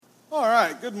All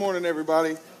right, good morning,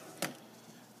 everybody.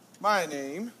 My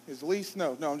name is Lee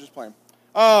Snow. No, I'm just playing.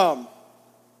 All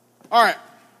right.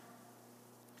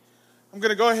 I'm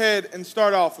going to go ahead and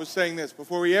start off with saying this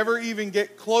before we ever even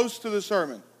get close to the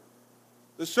sermon.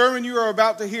 The sermon you are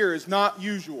about to hear is not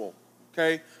usual,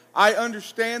 okay? I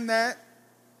understand that.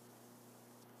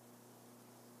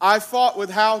 I fought with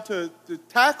how to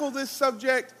tackle this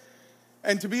subject,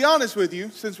 and to be honest with you,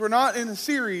 since we're not in a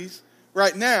series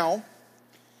right now,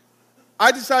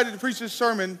 I decided to preach this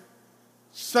sermon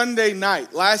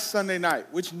last Sunday night,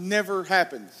 which never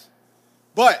happens.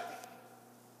 But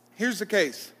here's the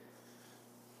case.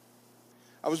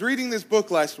 I was reading this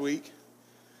book last week.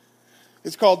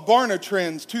 It's called Barna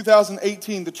Trends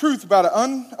 2018, The Truth About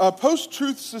a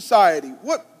Post-Truth Society.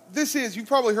 What this is, you've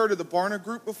probably heard of the Barna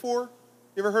Group before.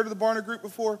 You ever heard of the Barna Group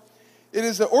before? It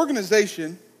is an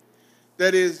organization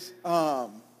that is...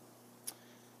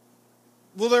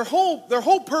 their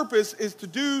whole purpose is to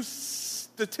do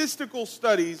statistical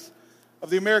studies of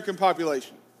the American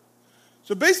population.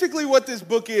 So basically what this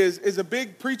book is a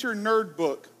big preacher nerd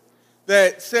book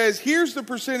that says, here's the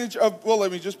percentage of, well,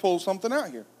 let me just pull something out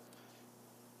here.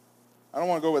 I don't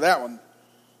want to go with that one.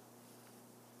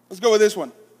 Let's go with this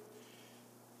one.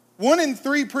 1 in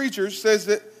 3 preachers says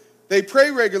that they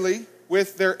pray regularly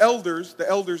with their elders, the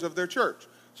elders of their church.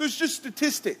 So it's just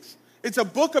statistics. It's a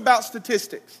book about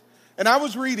statistics. And I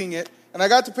was reading it, and I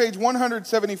got to page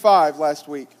 175 last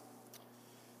week.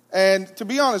 And to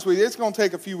be honest with you, it's going to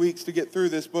take a few weeks to get through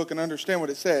this book and understand what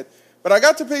it said. But I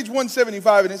got to page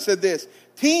 175, and it said this: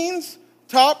 Teens'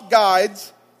 Top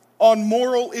Guides on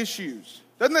Moral Issues.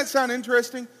 Doesn't that sound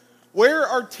interesting? Where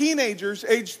are teenagers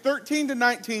aged 13 to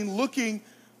 19 looking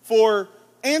for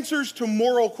answers to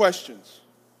moral questions?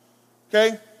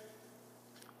 Okay?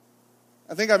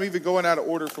 I think I'm even going out of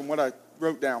order from what I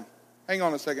wrote down. Hang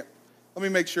on a second. Let me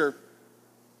make sure.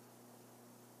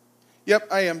 Yep,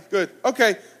 I am. Good.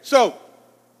 Okay, so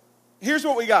here's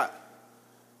what we got.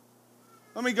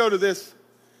 Let me go to this.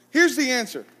 Here's the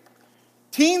answer.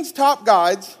 Teens' Top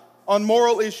Guides on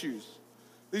Moral Issues.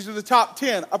 These are the top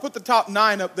 10. I put the top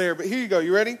 9 up there, but here you go.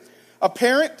 You ready? A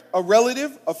parent, a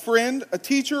relative, a friend, a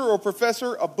teacher or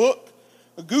professor, a book,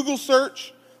 a Google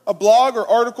search, a blog or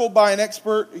article by an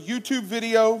expert, a YouTube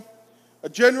video, a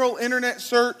general internet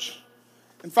search,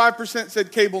 and 5%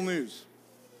 said cable news.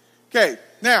 Okay,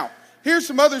 now, here's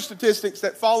some other statistics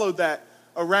that followed that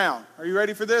around. Are you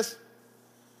ready for this?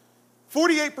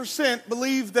 48%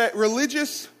 believe that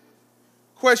religious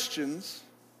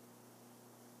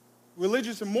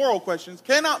and moral questions,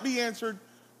 cannot be answered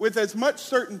with as much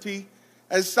certainty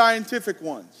as scientific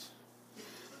ones.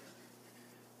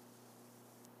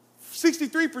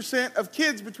 63% of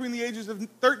kids between the ages of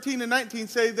 13 and 19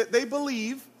 say that they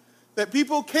believe that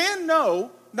people can know,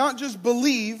 not just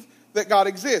believe, that God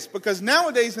exists. Because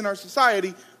nowadays in our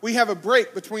society, we have a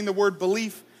break between the word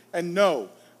belief and know.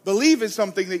 Believe is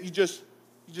something that you just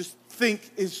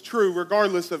think is true,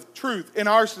 regardless of truth in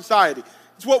our society.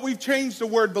 It's what we've changed the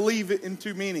word believe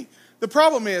into meaning. The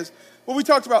problem is, what we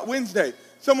talked about Wednesday,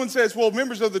 someone says, well,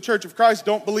 members of the Church of Christ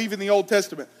don't believe in the Old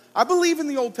Testament. I believe in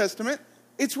the Old Testament.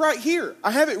 It's right here.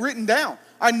 I have it written down.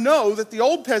 I know that the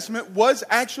Old Testament was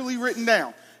actually written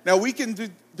down. Now, we can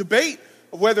debate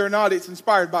whether or not it's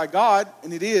inspired by God,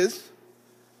 and it is.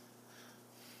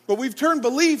 But we've turned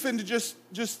belief into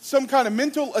just some kind of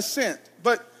mental assent.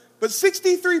 But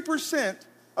 63%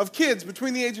 of kids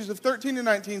between the ages of 13 and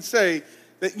 19 say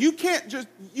that you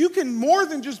can more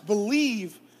than just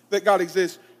believe that God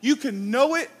exists. You can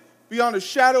know it beyond a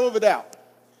shadow of a doubt.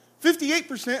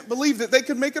 58% believe that they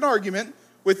could make an argument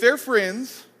with their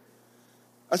friends,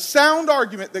 a sound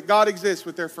argument that God exists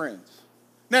with their friends.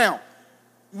 Now,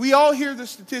 we all hear the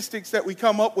statistics that we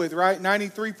come up with, right?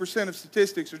 93% of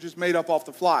statistics are just made up off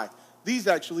the fly. These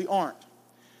actually aren't.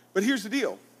 But here's the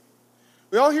deal.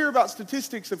 We all hear about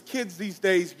statistics of kids these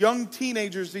days, young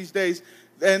teenagers these days,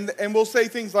 and we'll say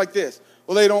things like this.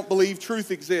 Well, they don't believe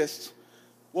truth exists.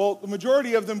 Well, the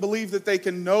majority of them believe that they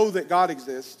can know that God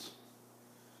exists.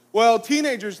 Well,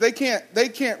 teenagers, they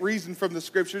can't reason from the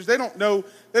scriptures. They don't know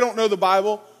the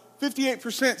Bible.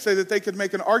 58% say that they could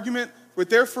make an argument with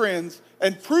their friends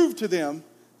and prove to them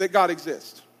that God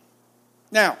exists.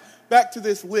 Now, back to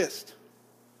this list.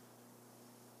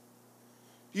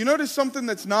 You notice something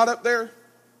that's not up there?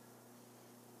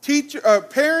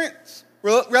 Parents,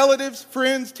 relatives,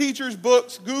 friends, teachers,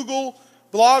 books, Google,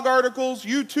 blog articles,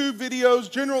 YouTube videos,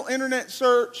 general internet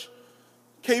search,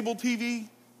 cable TV.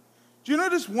 Do you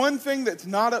notice one thing that's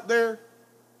not up there?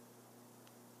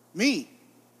 Me.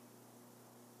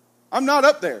 I'm not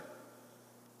up there.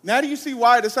 Now do you see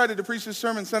why I decided to preach this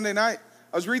sermon Sunday night?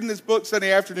 I was reading this book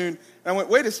Sunday afternoon, and I went,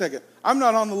 wait a second, I'm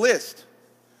not on the list.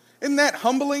 Isn't that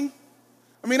humbling?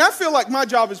 I mean, I feel like my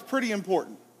job is pretty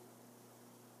important.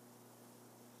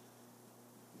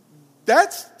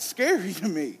 That's scary to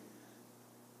me.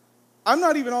 I'm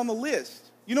not even on the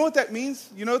list. You know what that means?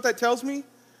 You know what that tells me?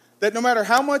 That no matter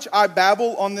how much I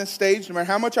babble on this stage, no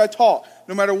matter how much I talk,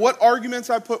 no matter what arguments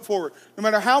I put forward, no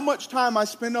matter how much time I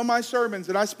spend on my sermons,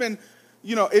 and I spend,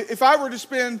 if I were to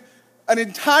spend an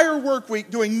entire work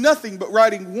week doing nothing but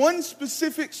writing one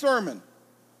specific sermon,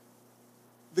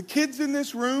 the kids in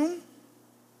this room,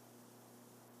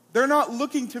 they're not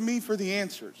looking to me for the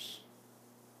answers.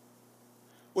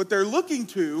 What they're looking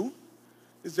to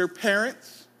is their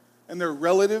parents and their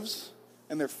relatives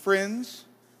and their friends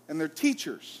and their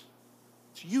teachers.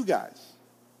 It's you guys.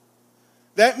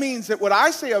 That means that what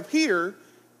I say up here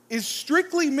is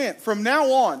strictly meant from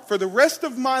now on, for the rest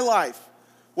of my life,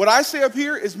 what I say up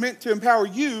here is meant to empower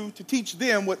you to teach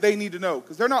them what they need to know,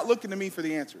 because they're not looking to me for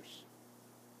the answers.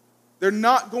 They're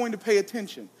not going to pay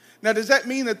attention. Now, does that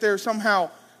mean that they're somehow,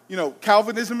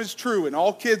 Calvinism is true and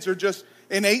all kids are just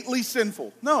innately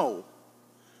sinful? No.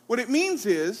 What it means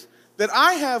is that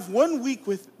I have 1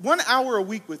 hour a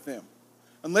week with them.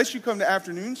 Unless you come to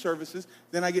afternoon services,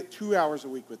 then I get 2 hours a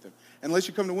week with them. Unless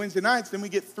you come to Wednesday nights, then we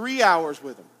get 3 hours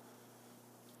with them.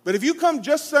 But if you come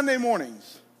just Sunday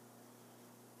mornings,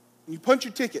 and you punch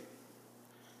your ticket,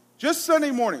 just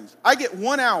Sunday mornings, I get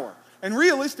 1 hour. And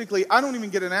realistically, I don't even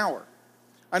get an hour.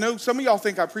 I know some of y'all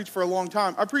think I preach for a long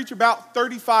time. I preach about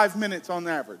 35 minutes on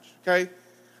average, okay?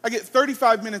 I get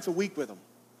 35 minutes a week with them.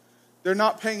 They're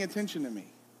not paying attention to me.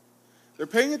 They're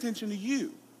paying attention to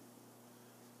you.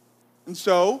 And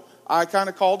so, I kind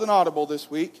of called an audible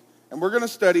this week, and we're going to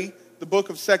study the book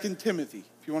of 2 Timothy.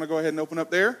 If you want to go ahead and open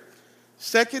up there.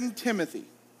 2 Timothy.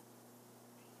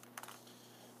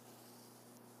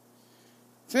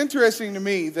 It's interesting to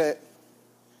me that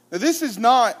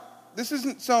now this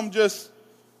isn't some just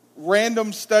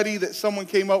random study that someone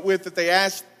came up with that they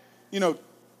asked, two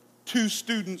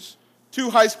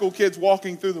high school kids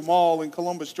walking through the mall in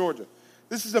Columbus, Georgia.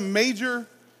 This is a major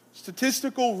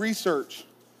statistical research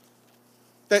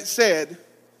that said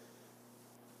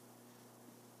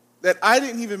that I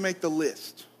didn't even make the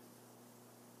list,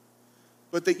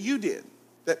 but that you did,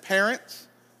 that parents,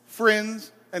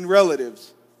 friends, and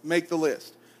relatives make the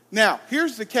list. Now,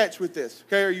 here's the catch with this,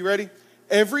 okay? Are you ready?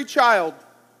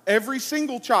 Every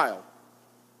single child,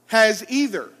 has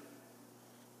either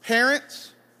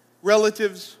parents,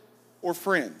 relatives, or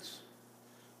friends.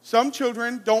 Some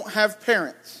children don't have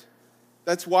parents.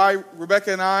 That's why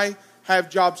Rebecca and I have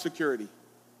job security.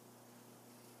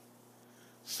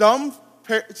 Some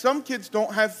kids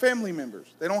don't have family members.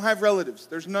 They don't have relatives.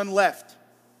 There's none left.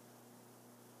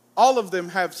 All of them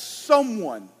have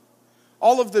someone.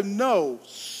 All of them know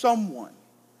someone.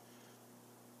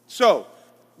 So,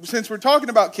 since we're talking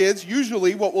about kids,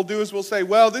 usually what we'll do is we'll say,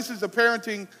 well, this is a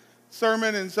parenting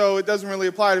sermon, and so it doesn't really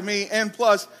apply to me. And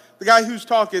plus, the guy who's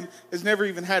talking has never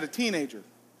even had a teenager.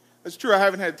 That's true, I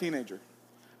haven't had a teenager.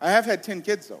 I have had 10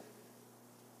 kids, though.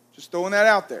 Just throwing that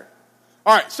out there.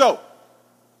 All right, so,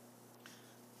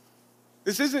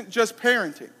 this isn't just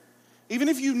parenting. Even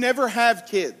if you never have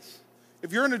kids,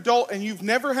 if you're an adult and you've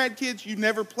never had kids, you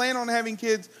never plan on having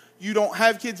kids, you don't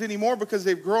have kids anymore because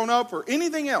they've grown up or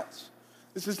anything else,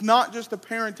 this is not just a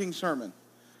parenting sermon.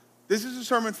 This is a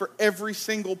sermon for every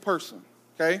single person,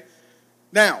 okay?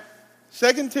 Now,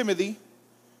 2 Timothy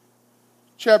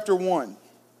chapter 1.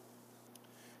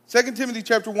 2 Timothy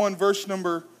chapter 1, verse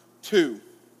number 2.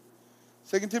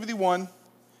 2 Timothy 1,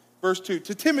 verse 2.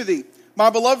 To Timothy, my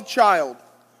beloved child,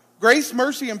 grace,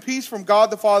 mercy, and peace from God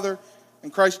the Father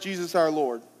and Christ Jesus our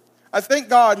Lord. I thank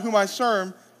God whom I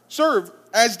serve,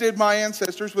 as did my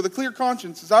ancestors, with a clear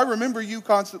conscience, as I remember you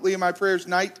constantly in my prayers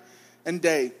night and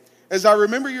day. As I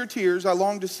remember your tears, I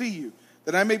long to see you,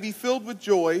 that I may be filled with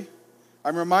joy.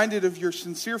 I'm reminded of your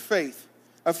sincere faith,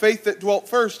 a faith that dwelt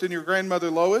first in your grandmother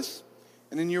Lois,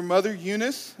 and in your mother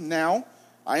Eunice, now,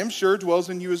 I am sure, dwells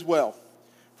in you as well.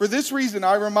 For this reason,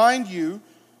 I remind you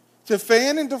to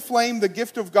fan into flame the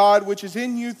gift of God which is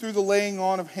in you through the laying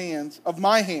on of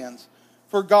my hands.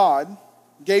 For God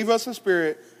gave us a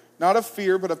spirit, not of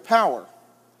fear, but of power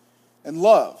and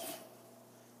love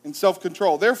and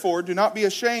self-control. Therefore, do not be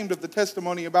ashamed of the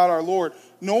testimony about our Lord,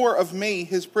 nor of me,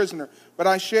 his prisoner, but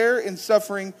I share in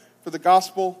suffering for the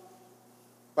gospel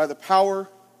by the power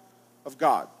of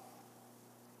God.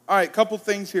 All right, couple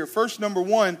things here. First, number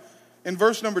one, in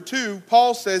verse number 2,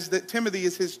 Paul says that Timothy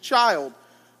is his child.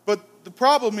 But the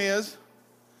problem is,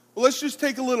 well, let's just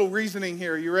take a little reasoning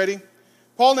here. Are you ready?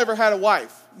 Paul never had a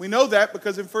wife. We know that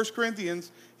because in 1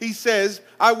 Corinthians, he says,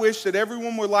 I wish that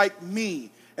everyone were like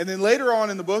me. And then later on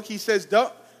in the book, he says,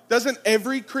 doesn't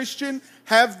every Christian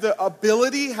have the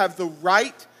ability, have the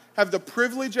right, have the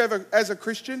privilege as a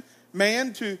Christian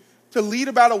man to lead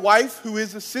about a wife who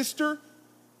is a sister?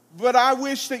 But I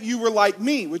wish that you were like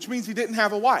me, which means he didn't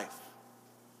have a wife.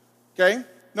 Okay?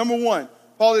 Number one,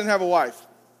 Paul didn't have a wife.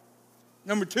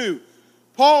 Number two,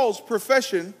 Paul's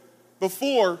profession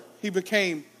before he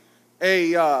became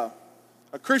a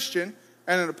Christian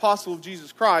and an apostle of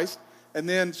Jesus Christ, and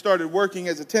then started working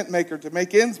as a tent maker to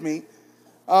make ends meet,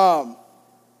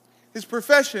 his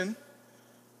profession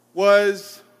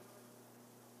was,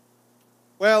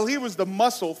 well, he was the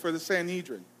muscle for the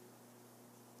Sanhedrin.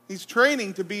 He's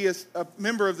training to be a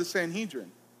member of the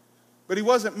Sanhedrin. But he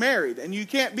wasn't married. And you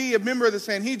can't be a member of the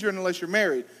Sanhedrin unless you're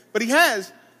married. But he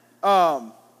has,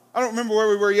 I don't remember where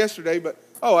we were yesterday, but,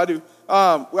 I do.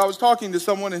 I was talking to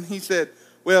someone and he said,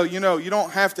 well, you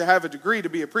don't have to have a degree to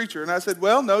be a preacher. And I said,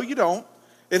 well, no, you don't.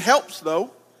 It helps,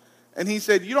 though. And he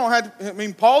said, you don't have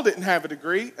to, Paul didn't have a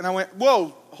degree. And I went,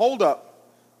 whoa, hold up.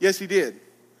 Yes, he did.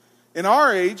 In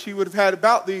our age, he would have had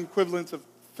about the equivalence of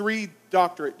 3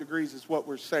 doctorate degrees is what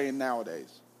we're saying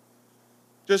nowadays.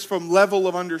 Just from level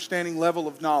of understanding, level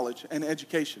of knowledge and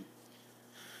education.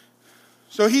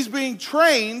 So he's being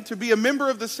trained to be a member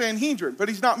of the Sanhedrin, but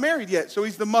he's not married yet, so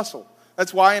he's the muscle.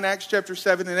 That's why in Acts chapter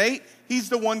 7 and 8, he's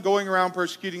the one going around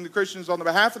persecuting the Christians on the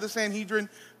behalf of the Sanhedrin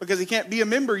because he can't be a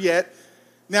member yet.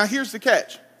 Now here's the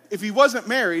catch. If he wasn't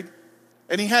married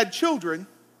and he had children,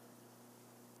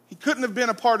 he couldn't have been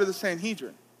a part of the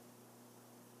Sanhedrin.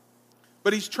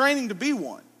 But he's training to be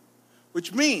one,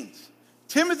 which means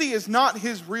Timothy is not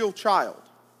his real child.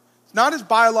 It's not his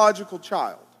biological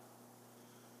child.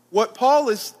 What Paul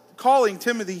is calling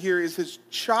Timothy here is his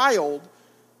child.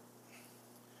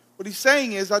 What he's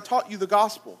saying is, I taught you the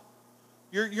gospel.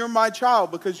 You're my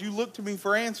child because you look to me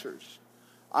for answers.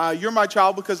 You're my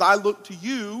child because I look to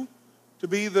you to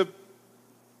be the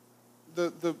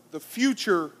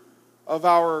future of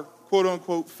our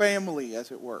quote-unquote family,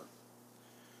 as it were.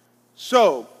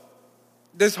 So,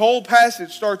 this whole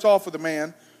passage starts off with a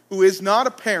man who is not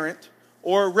a parent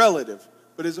or a relative,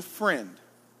 but is a friend.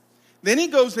 Then he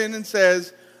goes in and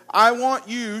says, I want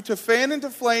you to fan into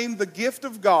flame the gift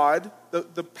of God,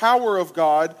 the power of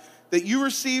God, that you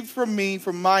received from me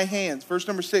from my hands. Verse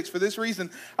number 6, for this reason,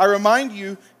 I remind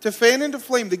you to fan into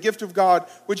flame the gift of God,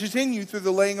 which is in you through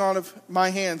the laying on of my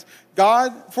hands.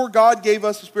 For God gave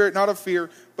us a spirit not of fear,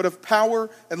 but of power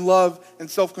and love and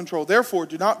self-control. Therefore,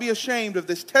 do not be ashamed of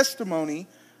this testimony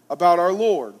about our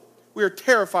Lord. We are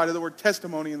terrified of the word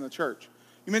testimony in the church.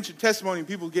 You mention testimony and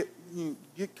people get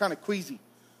kind of queasy.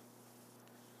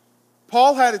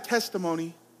 Paul had a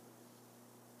testimony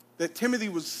that Timothy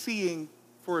was seeing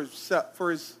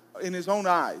in his own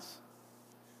eyes.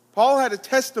 Paul had a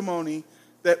testimony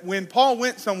that when Paul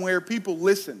went somewhere, people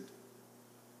listened.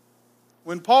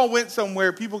 When Paul went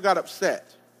somewhere, people got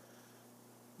upset.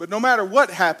 But no matter what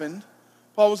happened,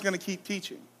 Paul was going to keep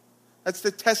teaching. That's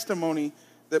the testimony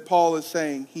that Paul is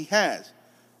saying he has.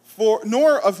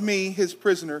 Nor of me, his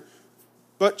prisoner,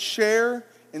 but share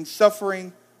in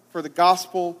suffering for the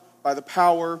gospel by the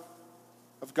power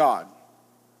of God.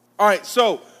 All right,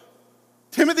 so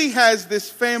Timothy has this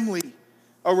family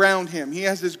around him. He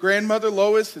has his grandmother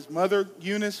Lois, his mother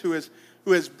Eunice, who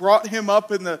has brought him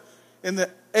up in the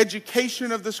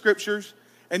education of the scriptures,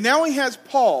 and now he has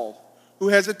Paul, who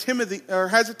has a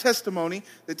testimony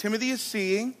that Timothy is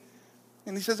seeing,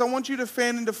 and he says, I want you to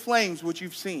fan into flames what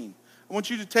you've seen. I want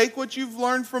you to take what you've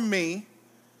learned from me,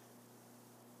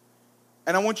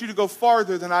 and I want you to go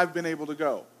farther than I've been able to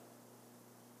go.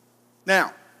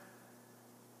 Now,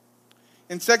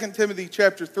 in 2 Timothy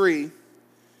chapter 3,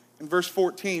 in verse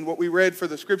 14, what we read for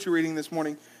the scripture reading this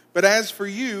morning, but as for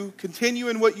you, continue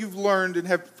in what you've learned and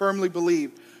have firmly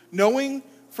believed, knowing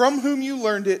from whom you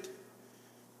learned it,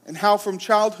 and how from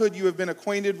childhood you have been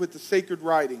acquainted with the sacred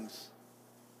writings,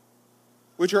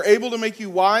 which are able to make you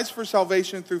wise for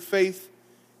salvation through faith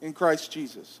in Christ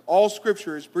Jesus. All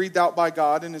scripture is breathed out by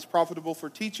God and is profitable for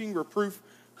teaching, reproof,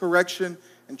 correction,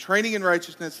 and training in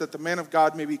righteousness, that the man of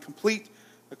God may be complete,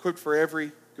 equipped for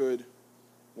every good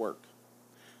work.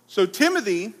 So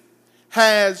Timothy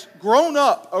has grown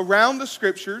up around the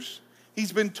scriptures.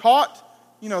 He's been taught,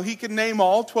 he can name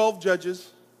all 12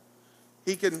 judges.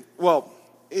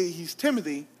 He's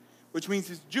Timothy, which means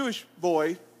he's a Jewish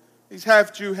boy. He's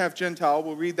half Jew, half Gentile.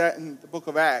 We'll read that in the book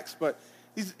of Acts. But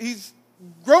he's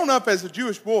grown up as a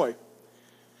Jewish boy,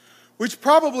 which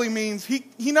probably means he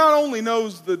not only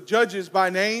knows the judges by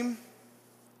name,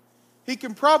 he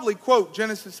can probably quote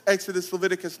Genesis, Exodus,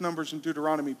 Leviticus, Numbers, and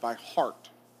Deuteronomy by heart.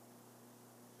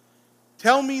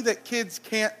 Tell me that kids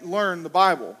can't learn the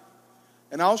Bible,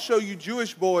 and I'll show you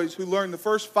Jewish boys who learn the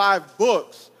first 5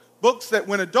 books that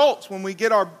when we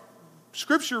get our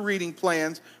scripture reading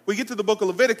plans, we get to the book of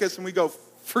Leviticus and we go,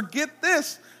 forget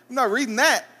this, I'm not reading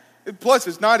that. Plus,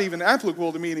 it's not even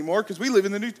applicable to me anymore because we live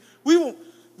in the New.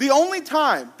 The only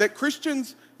time that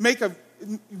Christians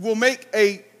will make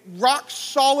a rock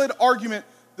solid argument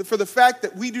for the fact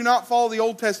that we do not follow the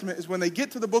Old Testament is when they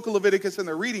get to the book of Leviticus and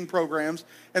their reading programs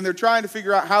and they're trying to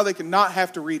figure out how they can not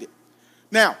have to read it.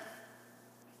 Now,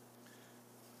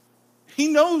 he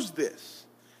knows this.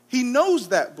 He knows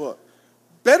that book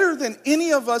better than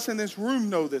any of us in this room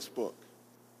know this book.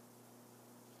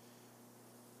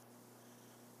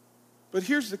 But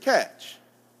here's the catch.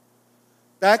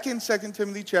 Back in 2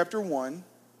 Timothy chapter 1,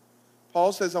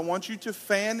 Paul says, I want you to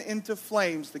fan into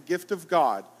flames the gift of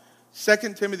God.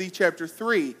 2 Timothy chapter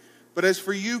 3, but as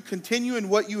for you, continue in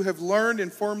what you have learned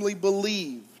and firmly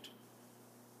believed.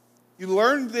 You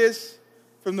learned this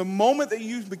from the moment that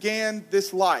you began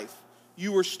this life.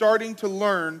 You were starting to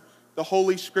learn the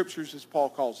Holy Scriptures, as Paul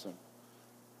calls them.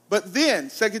 But then,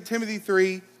 2 Timothy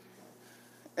 3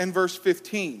 and verse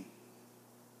 15.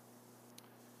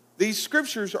 These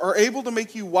Scriptures are able to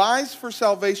make you wise for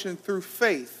salvation through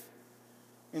faith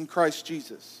in Christ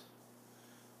Jesus.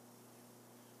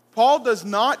 Paul does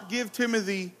not give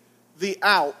Timothy the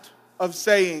out of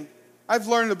saying, I've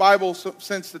learned the Bible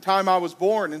since the time I was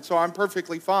born, and so I'm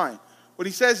perfectly fine. What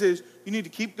he says is, you need to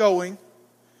keep going,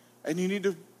 and you need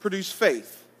to produce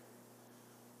faith.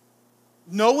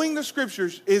 Knowing the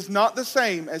Scriptures is not the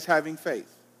same as having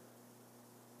faith.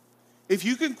 If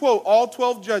you can quote all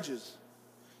 12 judges,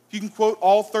 if you can quote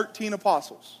all 13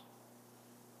 apostles,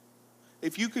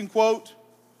 if you can quote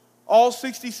all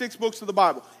 66 books of the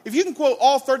Bible, if you can quote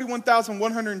all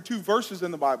 31,102 verses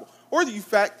in the Bible, or the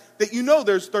fact that you know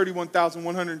there's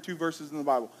 31,102 verses in the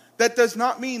Bible, that does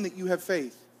not mean that you have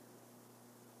faith.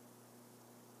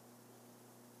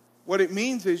 What it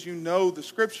means is you know the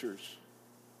Scriptures.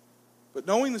 But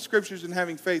knowing the Scriptures and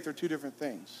having faith are two different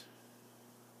things.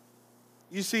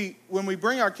 You see, when we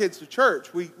bring our kids to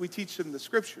church, we teach them the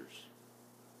Scriptures.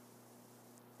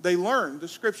 They learn the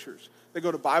Scriptures. They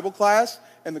go to Bible class,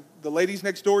 and the ladies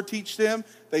next door teach them.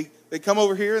 They come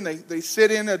over here, and they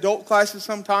sit in adult classes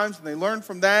sometimes, and they learn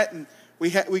from that. And we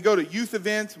go to youth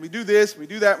events, and we do this, and we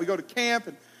do that. We go to camp,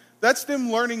 and that's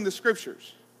them learning the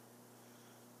Scriptures.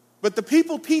 But the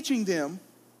people teaching them,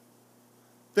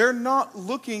 they're not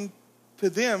looking to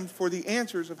them for the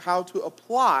answers of how to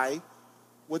apply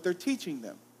what they're teaching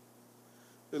them.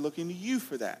 They're looking to you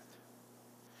for that.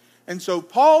 And so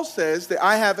Paul says that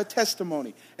I have a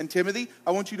testimony. And Timothy,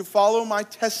 I want you to follow my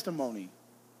testimony.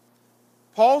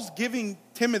 Paul's giving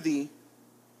Timothy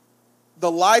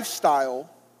the lifestyle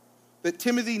that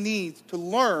Timothy needs to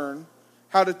learn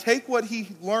how to take what he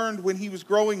learned when he was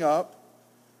growing up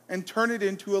and turn it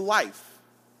into a life.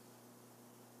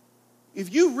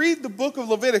 If you read the book of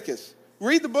Leviticus,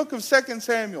 read the book of 2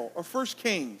 Samuel or 1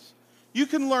 Kings, you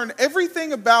can learn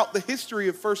everything about the history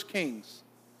of 1 Kings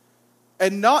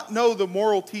and not know the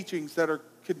moral teachings that are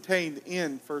contained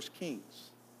in 1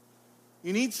 Kings.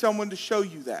 You need someone to show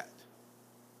you that.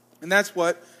 And that's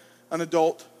what an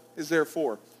adult is there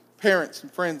for. Parents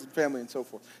and friends and family and so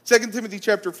forth. 2 Timothy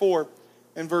chapter 4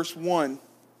 and verse 1.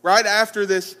 Right after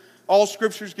this, all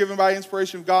scriptures given by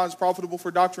inspiration of God is profitable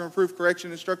for doctrine, reproof,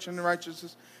 correction, instruction in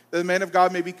righteousness, that the man of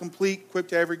God may be complete, equipped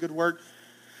to every good work.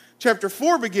 Chapter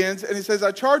 4 begins, and it says,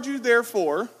 I charge you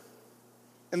therefore,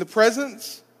 in the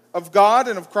presence of God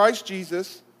and of Christ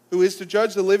Jesus, who is to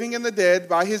judge the living and the dead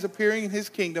by his appearing in his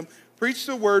kingdom, preach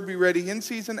the word, be ready in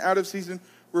season, out of season,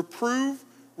 reprove,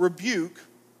 rebuke,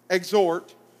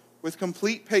 exhort, with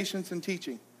complete patience and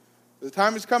teaching. The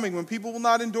time is coming when people will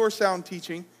not endure sound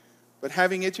teaching, but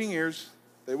having itching ears,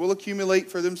 they will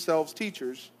accumulate for themselves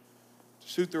teachers to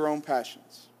suit their own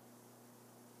passions.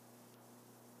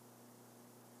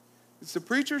 It's the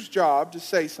preacher's job to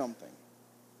say something.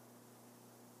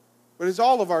 But it's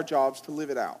all of our jobs to live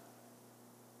it out.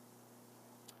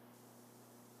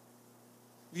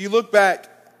 If you look back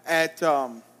at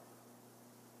the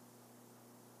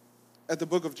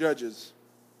book of Judges,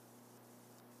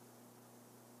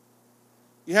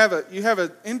 you have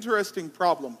an interesting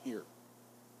problem here.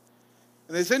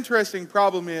 And this interesting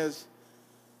problem is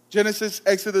Genesis,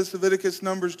 Exodus, Leviticus,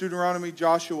 Numbers, Deuteronomy,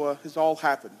 Joshua has all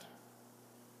happened.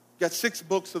 You've got 6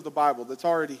 books of the Bible that's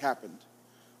already happened.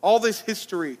 All this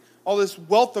history, all this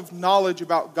wealth of knowledge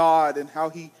about God and how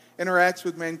he interacts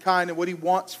with mankind and what he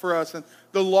wants for us. And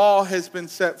the law has been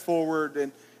set forward.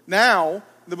 And now,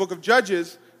 in the book of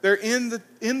Judges, they're in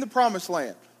the promised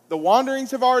land. The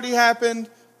wanderings have already happened.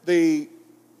 The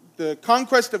the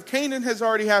conquest of Canaan has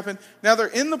already happened. Now they're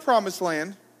in the promised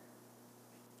land.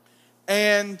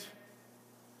 And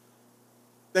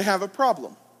they have a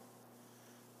problem.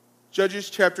 Judges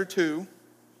chapter 2,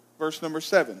 verse number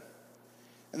 7.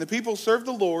 And the people served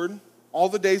the Lord all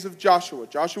the days of Joshua.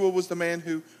 Joshua was the man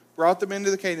who brought them into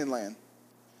the Canaan land.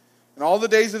 And all the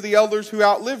days of the elders who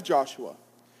outlived Joshua,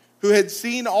 who had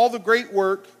seen all the great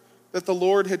work that the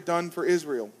Lord had done for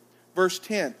Israel. Verse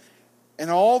 10. And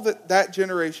all that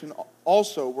generation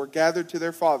also were gathered to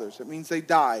their fathers. It means they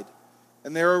died.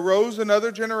 And there arose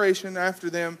another generation after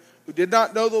them who did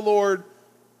not know the Lord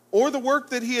or the work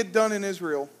that he had done in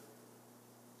Israel.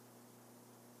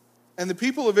 And the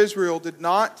people of Israel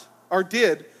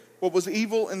did what was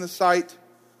evil in the sight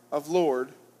of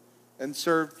Lord and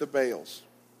served the Baals.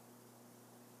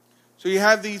 So you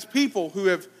have these people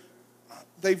who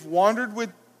they've wandered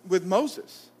with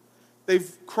Moses.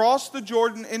 They've crossed the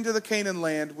Jordan into the Canaan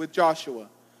land with Joshua.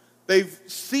 They've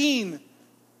seen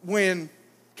when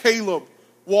Caleb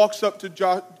walks up to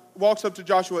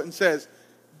Joshua and says,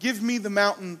 "Give me the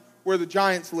mountain where the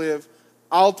giants live.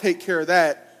 I'll take care of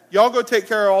that. Y'all go take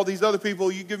care of all these other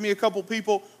people. You give me a couple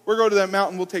people. We'll go to that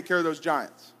mountain. We'll take care of those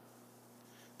giants."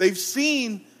 They've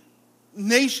seen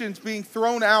nations being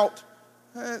thrown out.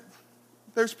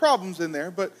 There's problems in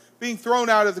there, but being thrown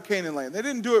out of the Canaan land. They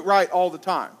didn't do it right all the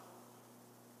time.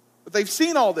 But they've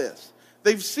seen all this.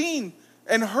 They've seen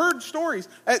and heard stories.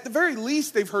 At the very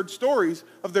least, they've heard stories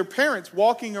of their parents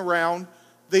walking around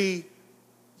the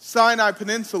Sinai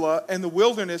Peninsula and the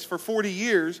wilderness for 40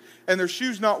 years, and their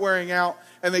shoes not wearing out,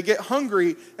 and they get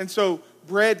hungry, and so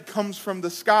bread comes from the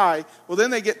sky. Well,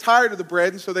 then they get tired of the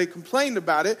bread, and so they complained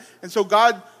about it, and so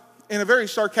God, in a very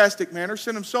sarcastic manner,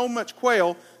 sent them so much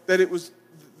quail that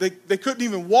they couldn't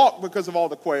even walk because of all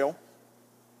the quail.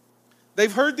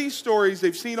 They've heard these stories,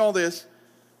 they've seen all this,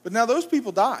 but now those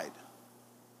people died.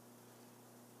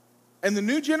 And the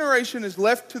new generation is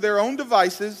left to their own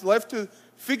devices, left to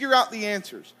figure out the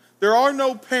answers. There are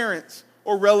no parents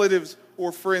or relatives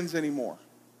or friends anymore.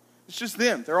 It's just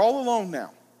them. They're all alone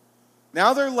now.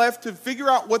 Now they're left to figure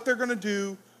out what they're going to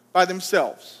do by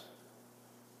themselves.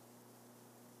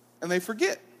 And they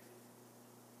forget.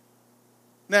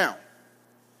 Now,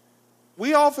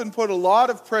 we often put a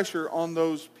lot of pressure on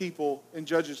those people in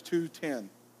Judges 2, 10,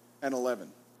 and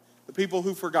 11. The people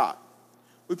who forgot.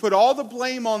 We put all the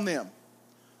blame on them.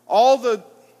 All the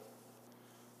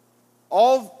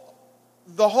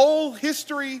whole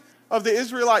history of the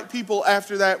Israelite people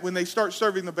after that, when they start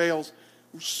serving the Baals,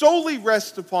 solely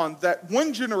rests upon that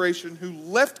one generation who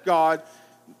left God.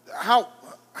 How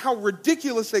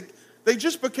ridiculous they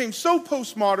just became so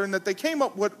postmodern that they came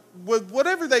up with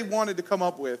whatever they wanted to come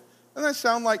up with. Doesn't that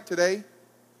sound like today?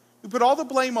 We put all the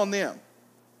blame on them.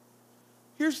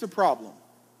 Here's the problem.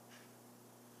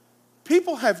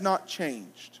 People have not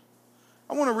changed.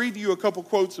 I want to read you a couple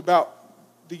quotes about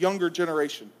the younger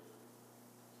generation.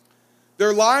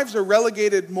 Their lives are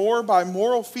relegated more by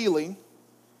moral feeling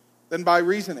than by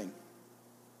reasoning.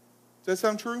 Does that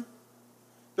sound true?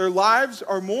 Their lives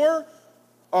are more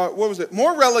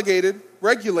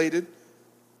regulated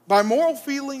by moral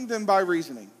feeling than by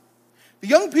reasoning. The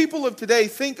young people of today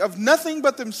think of nothing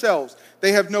but themselves.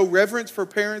 They have no reverence for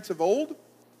parents of old.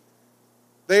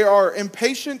 They are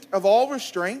impatient of all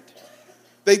restraint.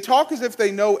 They talk as if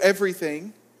they know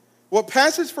everything. What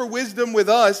passes for wisdom with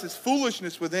us is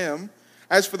foolishness with them.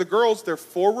 As for the girls, they're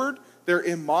forward, they're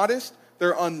immodest,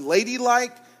 they're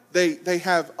unladylike. They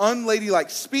have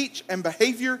unladylike speech and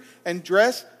behavior and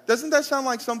dress. Doesn't that sound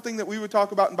like something that we would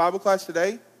talk about in Bible class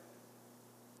today?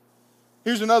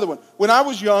 Here's another one. When I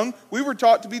was young, we were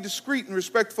taught to be discreet and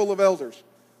respectful of elders.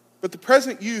 But the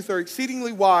present youth are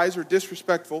exceedingly wise or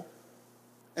disrespectful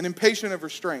and impatient of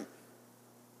restraint.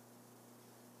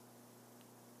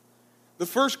 The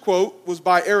first quote was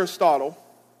by Aristotle.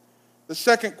 The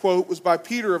second quote was by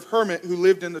Peter of Hermit, who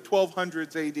lived in the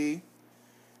 1200s AD.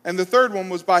 And the third one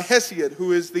was by Hesiod,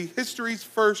 who is the history's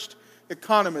first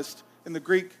economist in the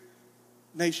Greek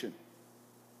nation.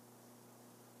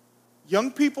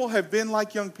 Young people have been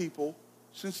like young people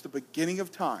since the beginning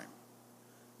of time.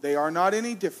 They are not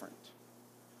any different.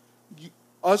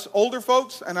 Us older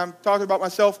folks, and I'm talking about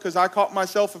myself because I caught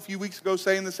myself a few weeks ago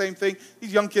saying the same thing.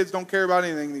 These young kids don't care about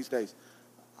anything these days.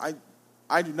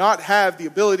 I do not have the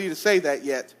ability to say that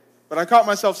yet, but I caught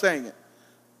myself saying it.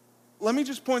 Let me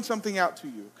just point something out to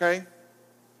you, okay?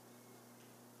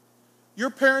 Your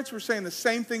parents were saying the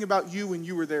same thing about you when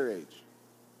you were their age.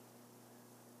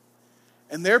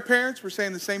 And their parents were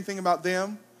saying the same thing about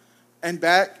them, and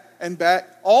back,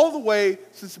 all the way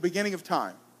since the beginning of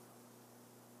time.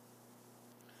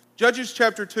 Judges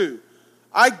chapter 2.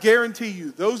 I guarantee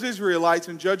you, those Israelites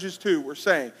in Judges 2 were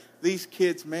saying, these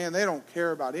kids, man, they don't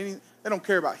care about anything. They don't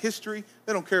care about history.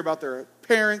 They don't care about their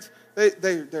parents.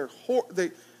 Their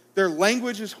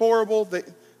language is horrible.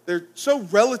 They're so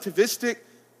relativistic.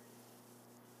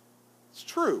 It's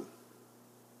true.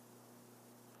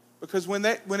 Because when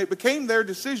it became their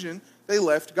decision, they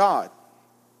left God.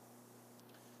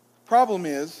 The problem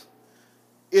is,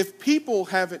 if people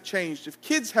haven't changed, if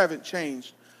kids haven't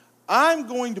changed, I'm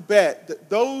going to bet that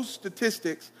those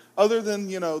statistics, other than,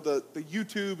 the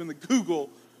YouTube and the Google,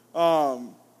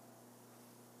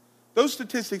 those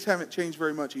statistics haven't changed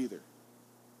very much either.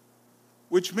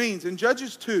 Which means, in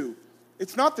Judges 2,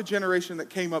 it's not the generation that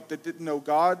came up that didn't know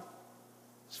God's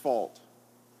fault.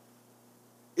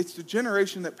 It's the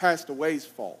generation that passed away's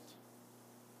fault.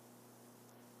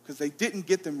 Because they didn't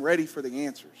get them ready for the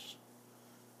answers.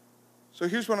 So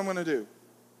here's what I'm going to do.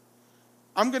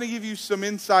 I'm going to give you some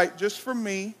insight just from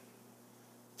me.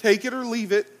 Take it or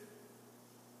leave it.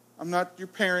 I'm not your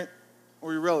parent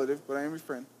or your relative, but I am your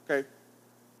friend. Okay?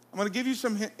 I'm going to give you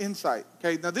some insight.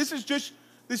 Okay? Now this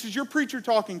is your preacher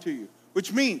talking to you.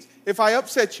 Which means, if I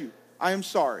upset you, I am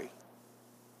sorry.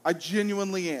 I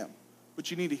genuinely am.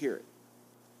 But you need to hear it.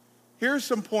 Here are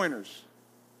some pointers.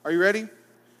 Are you ready?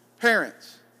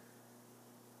 Parents,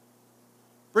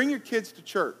 bring your kids to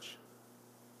church.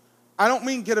 I don't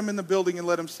mean get them in the building and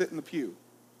let them sit in the pew.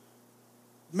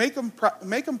 Make them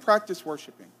practice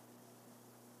worshiping.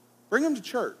 Bring them to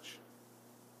church.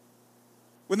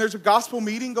 When there's a gospel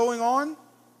meeting going on,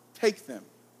 take them.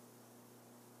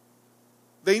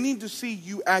 They need to see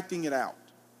you acting it out.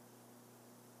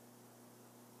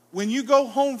 When you go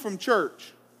home from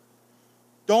church,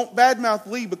 don't badmouth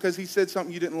Lee because he said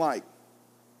something you didn't like.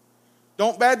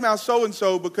 Don't badmouth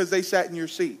so-and-so because they sat in your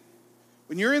seat.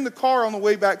 When you're in the car on the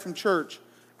way back from church,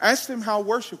 ask them how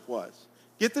worship was.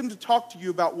 Get them to talk to you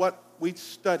about what we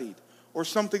studied or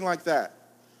something like that.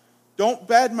 Don't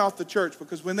badmouth the church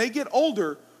because when they get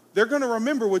older, they're going to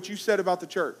remember what you said about the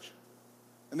church.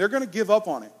 And they're going to give up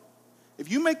on it.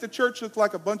 If you make the church look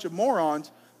like a bunch of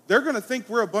morons, they're going to think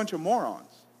we're a bunch of morons.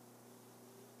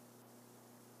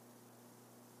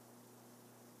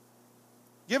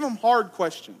 Give them hard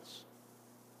questions.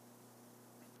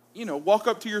 Walk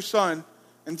up to your son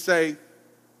and say, I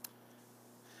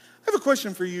have a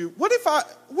question for you. What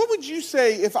would you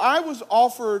say if I was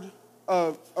offered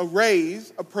a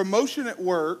raise, a promotion at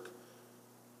work,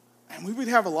 and we would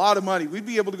have a lot of money? We'd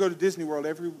be able to go to Disney World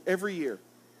every year.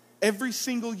 Every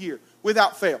single year,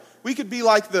 without fail. We could be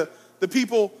like the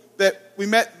people that we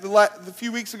met a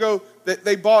few weeks ago that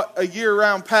they bought a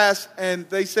year-round pass, and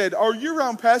they said, our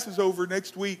year-round pass is over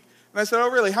next week. And I said,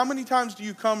 oh, really? How many times do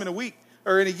you come in a week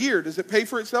or in a year? Does it pay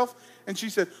for itself? And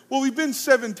she said, well, we've been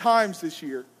 7 times this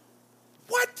year.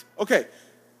 What? Okay,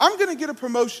 I'm going to get a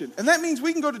promotion, and that means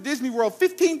we can go to Disney World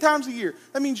 15 times a year.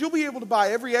 That means you'll be able to buy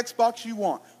every Xbox you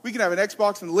want. We can have an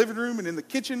Xbox in the living room and in the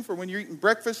kitchen for when you're eating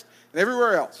breakfast and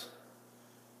everywhere else.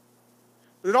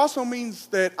 But it also means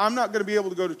that I'm not going to be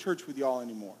able to go to church with y'all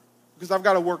anymore because I've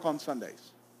got to work on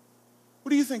Sundays.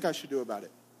 What do you think I should do about it?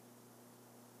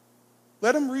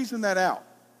 Let them reason that out.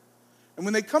 And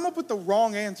when they come up with the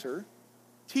wrong answer,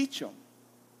 teach them.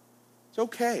 It's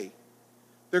okay.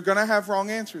 They're going to have wrong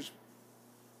answers.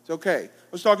 It's okay.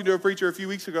 I was talking to a preacher a few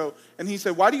weeks ago, and he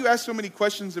said, why do you ask so many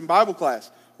questions in Bible class?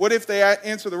 What if they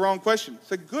answer the wrong question? I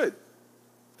said, good.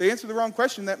 If they answer the wrong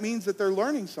question, that means that they're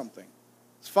learning something.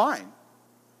 It's fine.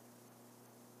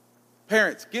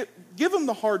 Parents, give them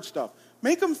the hard stuff.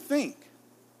 Make them think.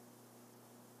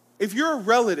 If you're a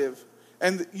relative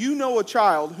and you know a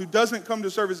child who doesn't come to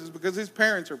services because his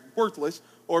parents are worthless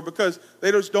or because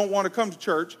they just don't want to come to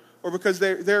church or because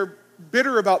they're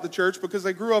bitter about the church because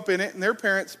they grew up in it and their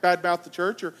parents badmouth the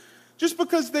church or just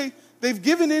because they've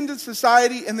given into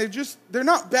society and they're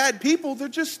not bad people, they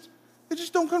just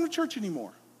don't come to church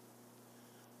anymore.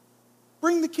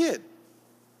 Bring the kid.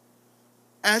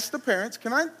 Ask the parents,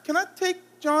 can I take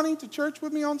Johnny to church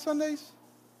with me on Sundays?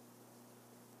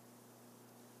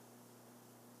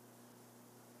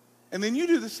 And then you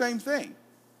do the same thing.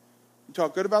 You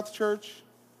talk good about the church.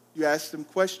 You ask them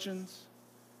questions.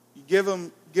 You give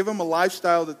them a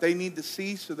lifestyle that they need to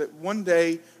see so that one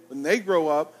day when they grow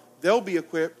up, they'll be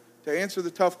equipped to answer the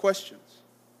tough questions.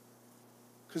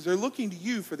 Because they're looking to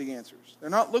you for the answers. They're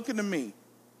not looking to me.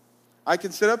 I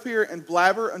can sit up here and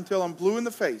blabber until I'm blue in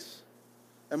the face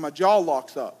and my jaw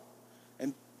locks up.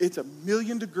 And it's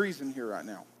 1,000,000 degrees in here right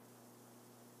now.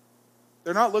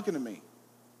 They're not looking to me.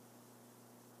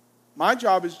 My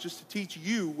job is just to teach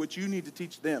you what you need to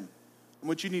teach them and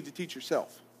what you need to teach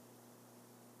yourself.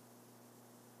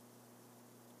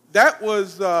 That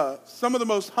was some of the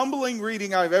most humbling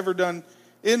reading I've ever done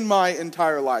in my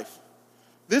entire life.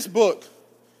 This book,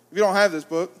 if you don't have this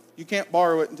book, you can't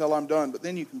borrow it until I'm done, but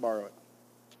then you can borrow it.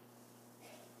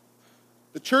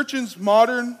 The church's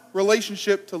modern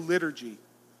relationship to liturgy.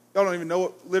 Y'all don't even know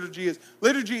what liturgy is.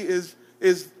 Liturgy is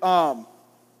the,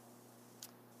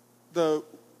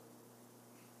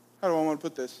 how do I want to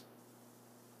put this?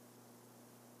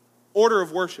 Order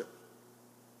of worship.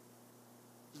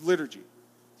 Liturgy.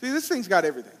 See, this thing's got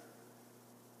everything.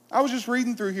 I was just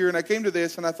reading through here and I came to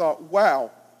this and I thought,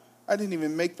 wow, I didn't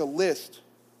even make the list.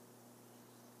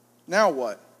 Now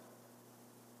what?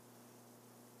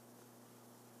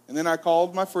 And then I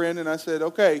called my friend and I said,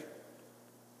 okay,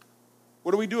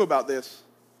 what do we do about this?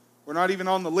 We're not even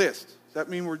on the list. Does that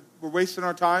mean we're wasting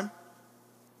our time?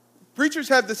 Preachers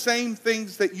have the same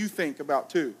things that you think about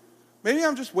too. Maybe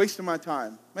I'm just wasting my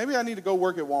time. Maybe I need to go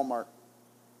work at Walmart.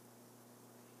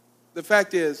 The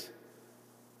fact is,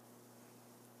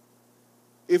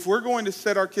 if we're going to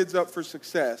set our kids up for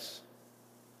success,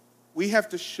 we have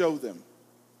to show them.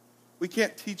 We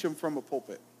can't teach them from a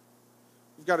pulpit.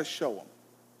 We've got to show them.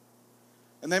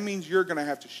 And that means you're going to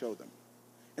have to show them.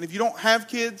 And if you don't have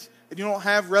kids, and you don't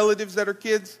have relatives that are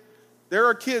kids, there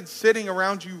are kids sitting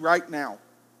around you right now.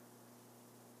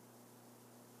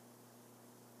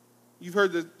 You've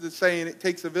heard the saying, it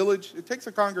takes a village, it takes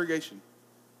a congregation.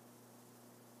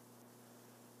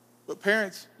 But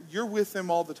parents, you're with them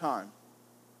all the time.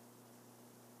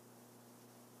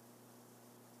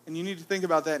 And you need to think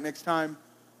about that next time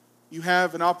you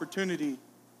have an opportunity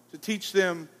to teach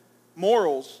them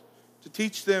morals, to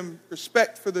teach them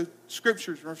respect for the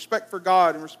scriptures, and respect for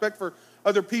God, and respect for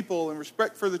other people, and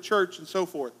respect for the church, and so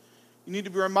forth. You need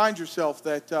to remind yourself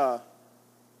that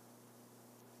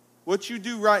what you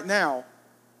do right now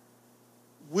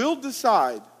will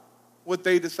decide what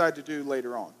they decide to do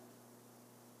later on.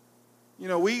 You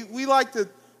know, we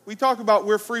talk about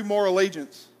we're free moral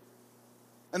agents.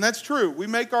 And that's true. We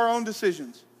make our own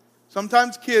decisions.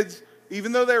 Sometimes kids,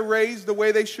 even though they're raised the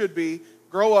way they should be,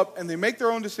 grow up and they make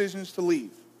their own decisions to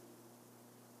leave.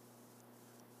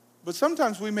 But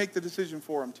sometimes we make the decision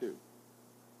for them too.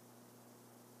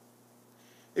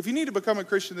 If you need to become a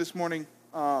Christian this morning,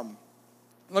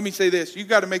 let me say this. You've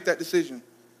got to make that decision.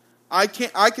 I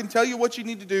can tell you what you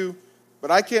need to do,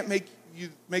 but I can't make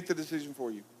the decision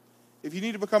for you. If you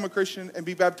need to become a Christian and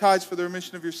be baptized for the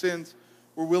remission of your sins,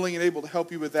 we're willing and able to help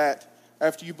you with that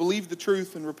after you believe the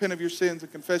truth and repent of your sins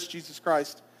and confess Jesus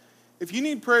Christ. If you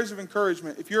need prayers of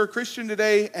encouragement, if you're a Christian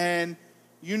today and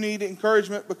you need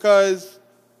encouragement because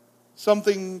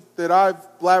something that I've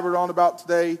blabbered on about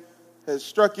today has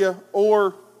struck you,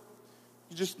 or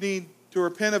you just need to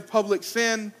repent of public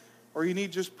sin, or you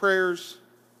need just prayers,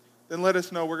 then let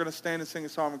us know. We're going to stand and sing a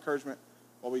song of encouragement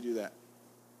while we do that.